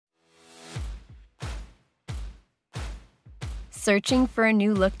Searching for a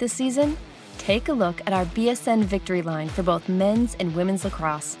new look this season? Take a look at our BSN Victory line for both men's and women's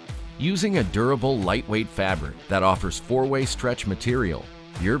lacrosse. Using a durable, lightweight fabric that offers four-way stretch material,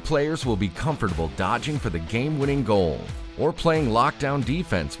 your players will be comfortable dodging for the game-winning goal or playing lockdown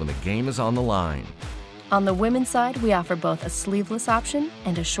defense when the game is on the line. On the women's side, we offer both a sleeveless option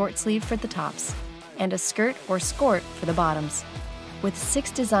and a short sleeve for the tops, and a skirt or skort for the bottoms. With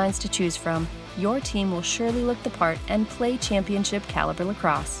 6 designs to choose from, your team will surely look the part and play championship caliber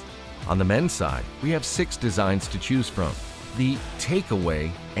lacrosse. On the men's side, we have 6 designs to choose from. The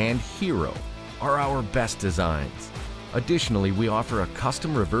Takeaway and Hero are our best designs. Additionally, we offer a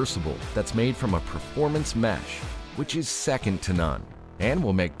custom reversible that's made from a performance mesh, which is second to none, and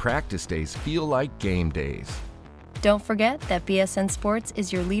will make practice days feel like game days. Don't forget that BSN Sports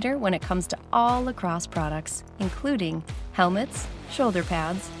is your leader when it comes to all lacrosse products, including helmets, shoulder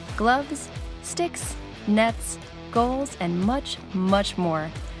pads, gloves, sticks, nets, goals, and much, much more,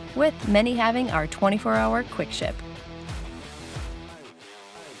 with many having our 24-hour quick ship.